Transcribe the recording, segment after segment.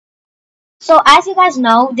So as you guys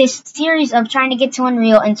know, this series of trying to get to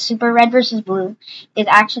Unreal and Super Red versus Blue is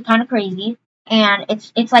actually kind of crazy, and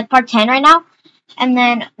it's like part 10 right now, and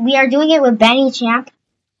then we are doing it with Benny Champ.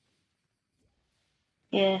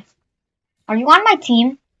 Yeah. Are you on my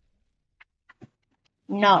team?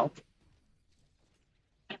 No.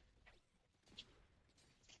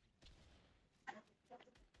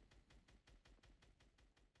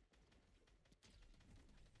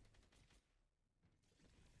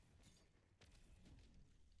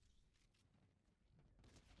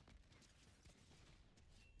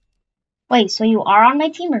 Wait, so you are on my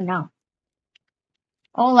team or no?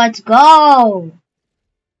 Oh, let's go!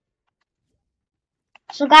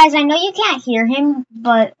 So guys, I know you can't hear him,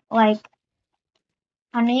 but like,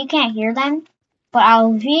 I know you can't hear them, but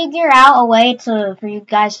I'll figure out a way for you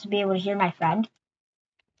guys to be able to hear my friend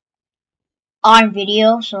on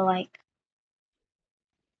video, so like,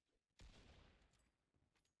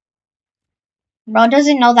 bro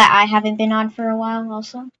doesn't know that I haven't been on for a while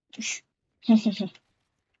also.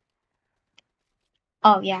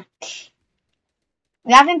 Oh, yeah.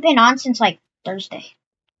 We haven't been on since like Thursday.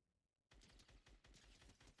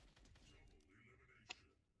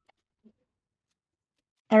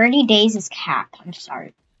 $30 days is capped. I'm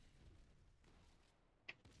sorry.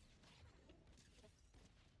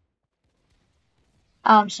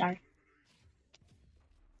 Oh, I'm sorry.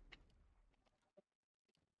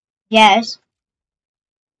 Yes.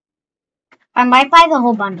 I might buy the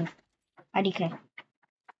whole bundle. IDK.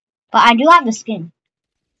 But I do have the skin.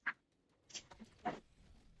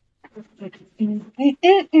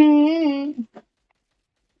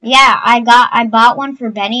 Yeah, I bought one for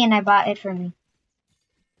Benny and I bought it for me.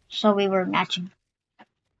 So we were matching.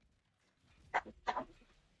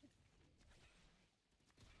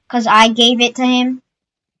 Cause I gave it to him.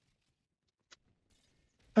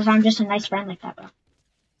 Cause I'm just a nice friend like that, bro.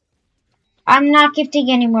 I'm not gifting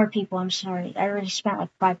any more people, I'm sorry. I already spent like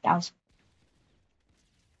 5,000.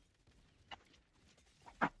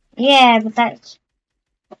 Yeah, but that's...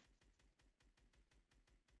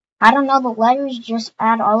 I don't know the letters, just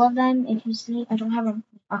add all of them. If you see, I don't have them.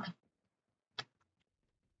 Okay.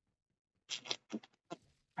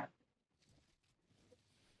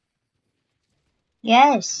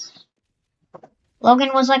 Yes.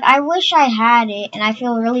 Logan was like, I wish I had it, and I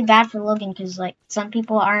feel really bad for Logan because, like, some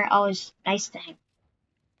people aren't always nice to him.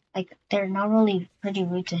 Like, they're normally pretty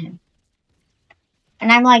rude to him.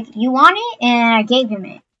 And I'm like, you want it? And I gave him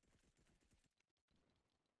it.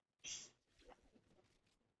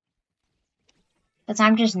 Because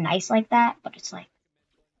I'm just nice like that, but it's like...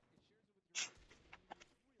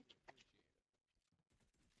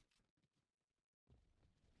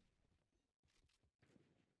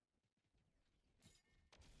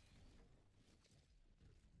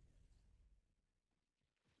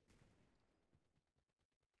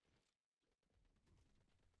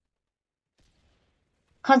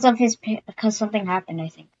 Because something happened, I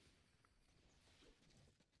think.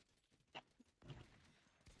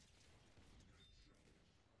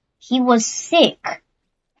 He was sick.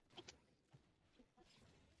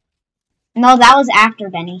 No, that was after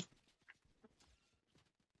Benny.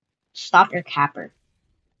 Stop your capper.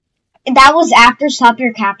 That was after Stop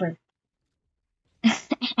Your Capper.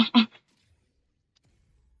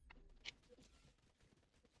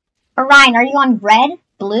 Orion, are you on red?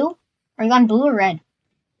 Blue? Are you on blue or red?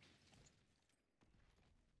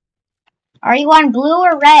 Are you on blue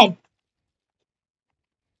or red?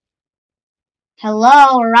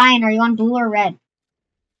 Hello, Orion, are you on blue or red?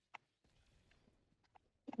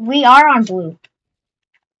 We are on blue.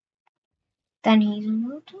 Then he's on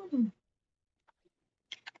blue too.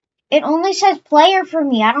 It only says player for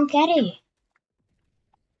me. I don't get it.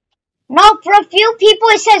 No, for a few people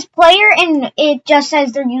it says player and it just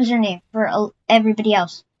says their username for everybody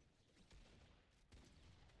else.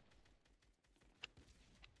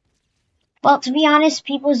 Well, to be honest,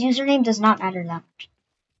 people's username does not matter that much.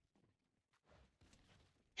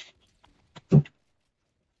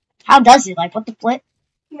 How does it? Like, what the flip?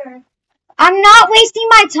 Here. I'm not wasting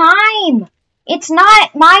my time. It's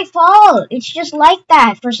not my fault. It's just like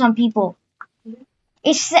that for some people.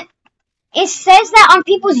 It says that on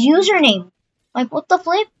people's username. Like, what the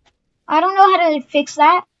flip? I don't know how to fix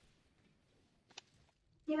that.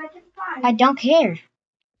 I don't care.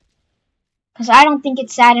 Because I don't think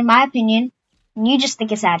it's sad in my opinion. And you just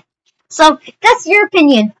think it's sad. So, that's your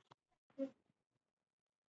opinion.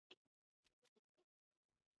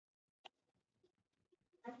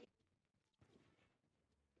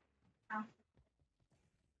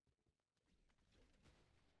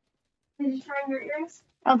 Did you try your earrings?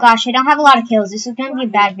 Oh gosh, I don't have a lot of kills. This is going to be a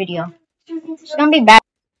bad video. It's going to be bad.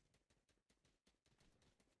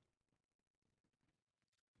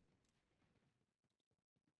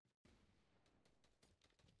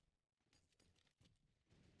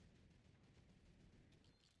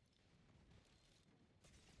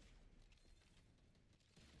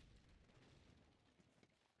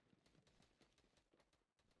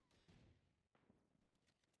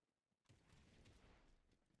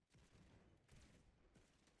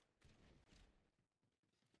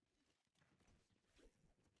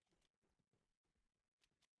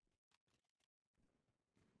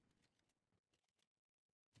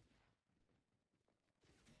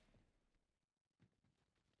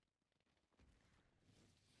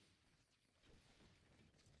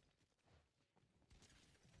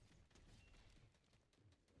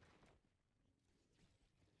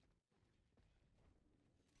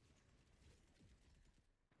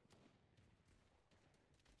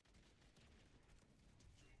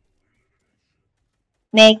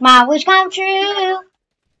 Make my wish come true.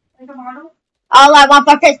 Like a model? All I want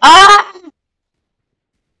for Christmas. Ah!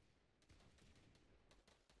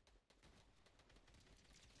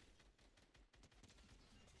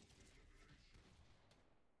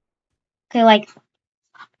 Okay, like,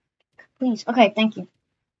 please. Okay, thank you.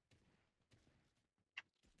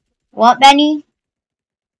 What, Benny?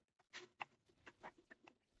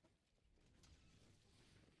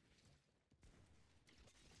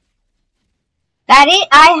 That it?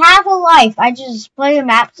 I have a life. I just play the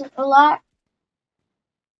maps a lot.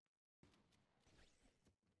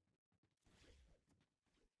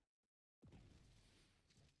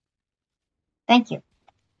 Thank you.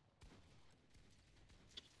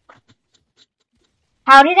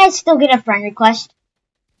 How did I still get a friend request?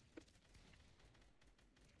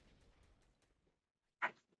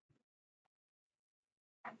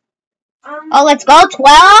 Oh, let's go.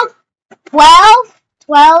 12? 12?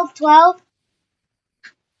 12? 12?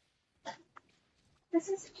 This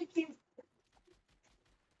is such a cute.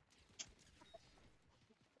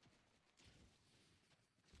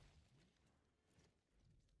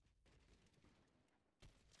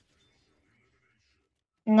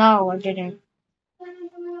 No, I didn't.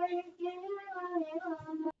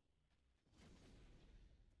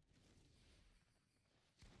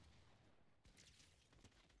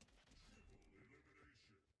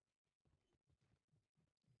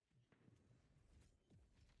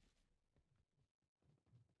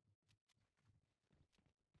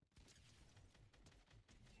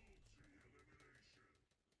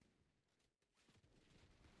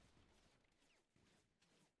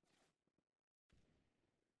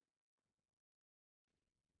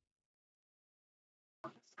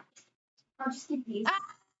 I'll just keep these.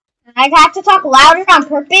 I have to talk louder on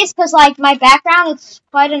purpose because, like, my background is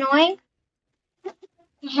quite annoying.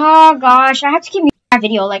 Oh, gosh. I have to keep muting my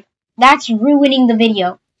video. Like, that's ruining the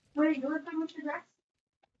video. Wait, you were done with the dress?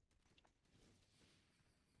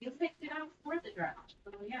 You picked it out for the dress.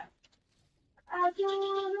 So, yeah.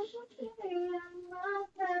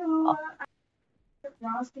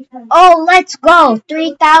 Oh, let's go.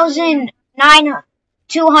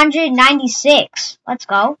 3,296. Let's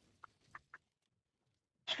go.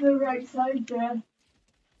 The right side, Dad.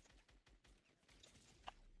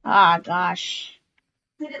 Ah, gosh.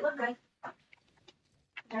 Did it look good?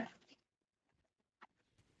 Yeah.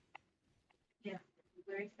 Yeah.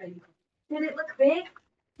 Very exciting. Did it look big?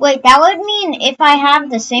 Wait, that would mean if I have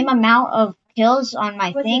the same amount of kills on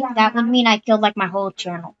my thing, that would mean I killed, like, my whole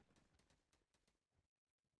channel.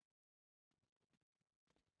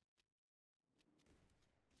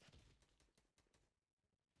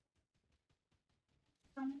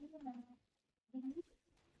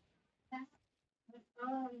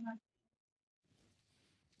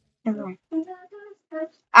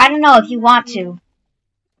 I don't know if you want to.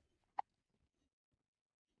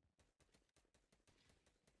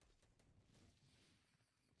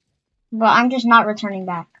 But I'm just not returning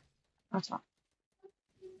back. That's all.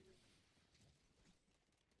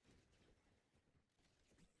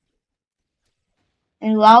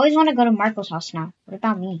 And you always want to go to Marco's house now. What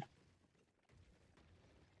about me?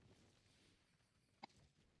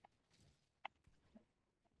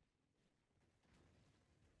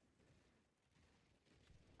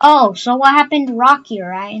 Oh, so what happened to Rocky,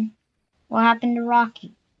 Ryan? What happened to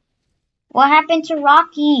Rocky? What happened to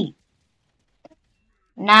Rocky?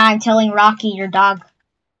 Nah, I'm telling Rocky, your dog.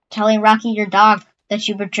 Telling Rocky, your dog, that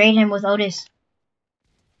you betrayed him with Otis.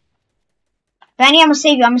 Benny, I'm gonna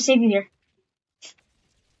save you. I'm gonna save you here.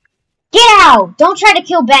 Get out! Don't try to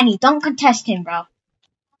kill Benny. Don't contest him, bro.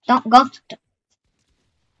 Don't go.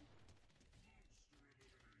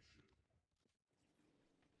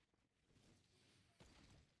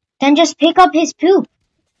 Then just pick up his poop.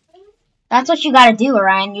 That's what you gotta do,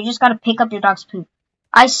 Orion. You just gotta pick up your dog's poop.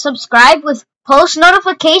 I subscribe with post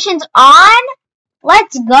notifications on?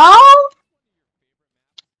 Let's go!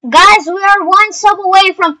 Guys, we are one sub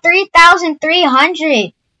away from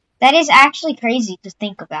 3,300. That is actually crazy to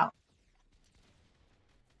think about.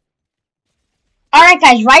 Alright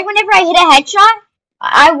guys, right whenever I hit a headshot,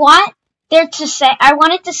 I want it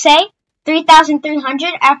to say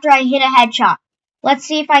 3,300 after I hit a headshot. Let's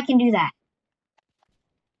see if I can do that.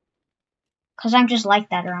 Cause I'm just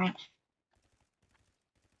like that, Orion.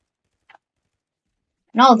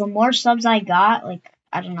 No, the more subs I got, like,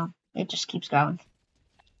 I don't know. It just keeps going.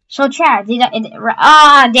 So, Chad,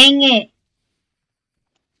 dang it.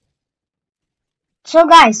 So,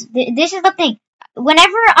 guys, this is the thing.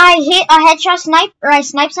 Whenever I hit a headshot snipe, or I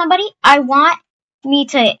snipe somebody, I want me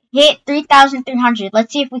to hit 3,300.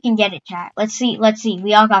 Let's see if we can get it, chat. Let's see.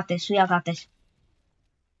 We all got this.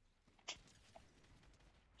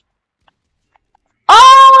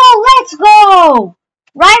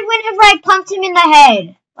 Right whenever I pumped him in the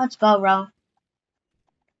head. Let's go, bro.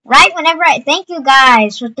 Right whenever I... Thank you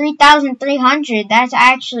guys for 3,300. That's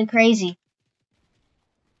actually crazy.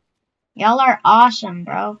 Y'all are awesome,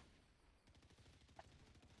 bro.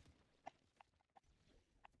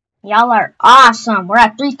 Y'all are awesome. We're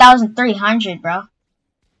at 3,300, bro.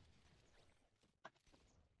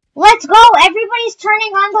 Let's go. Everybody's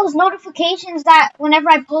turning on those notifications that whenever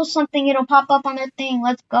I post something, it'll pop up on their thing.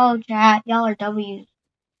 Let's go, chat. Y'all are W's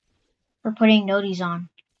for putting noties on.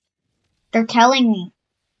 They're telling me.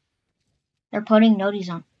 They're putting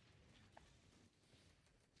noties on.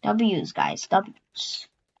 W's, guys. W's.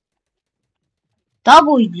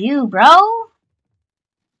 W, bro.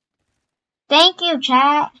 Thank you,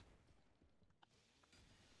 chat.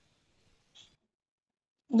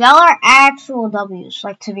 Y'all are actual W's,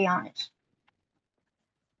 like, to be honest.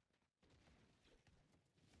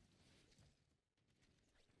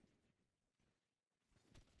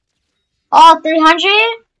 Oh,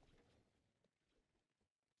 300?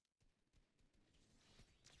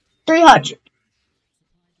 300.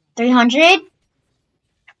 300?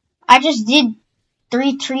 I just did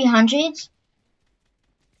 300s.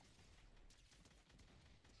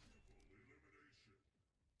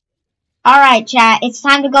 Alright, chat. It's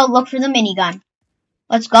time to go look for the minigun.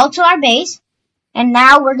 Let's go to our base. And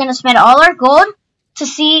now we're gonna spend all our gold to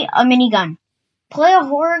see a minigun. Play a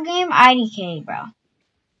horror game? IDK, bro.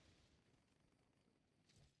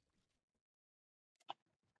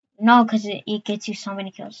 No, because it gets you so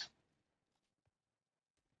many kills.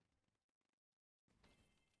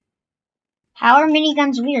 How are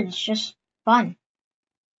miniguns weird? It's just fun.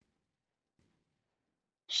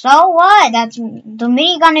 So what? The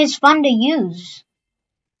minigun is fun to use.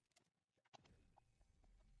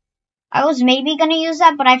 I was maybe gonna use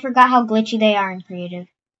that, but I forgot how glitchy they are in creative.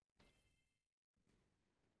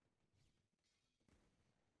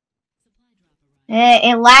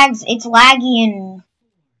 It lags. It's laggy in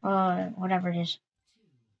whatever it is.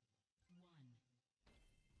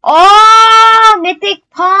 Oh, Mythic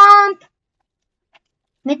Pump,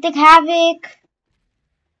 Mythic Havoc,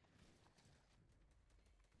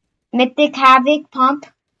 Mythic Havoc Pump.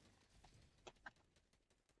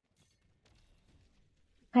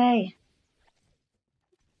 Okay.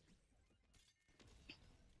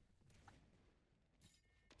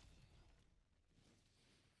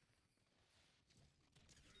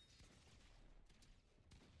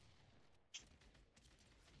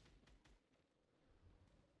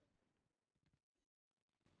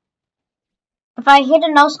 If I hit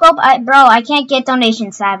a no-scope, bro, I can't get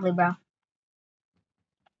donations, sadly, bro.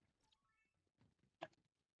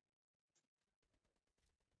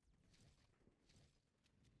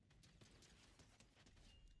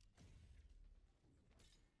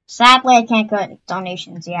 Sadly, I can't get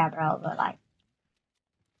donations, yeah, bro, but, like,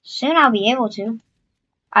 soon I'll be able to.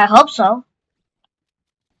 I hope so.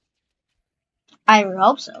 I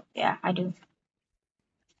hope so. Yeah, I do.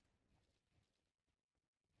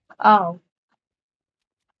 Oh.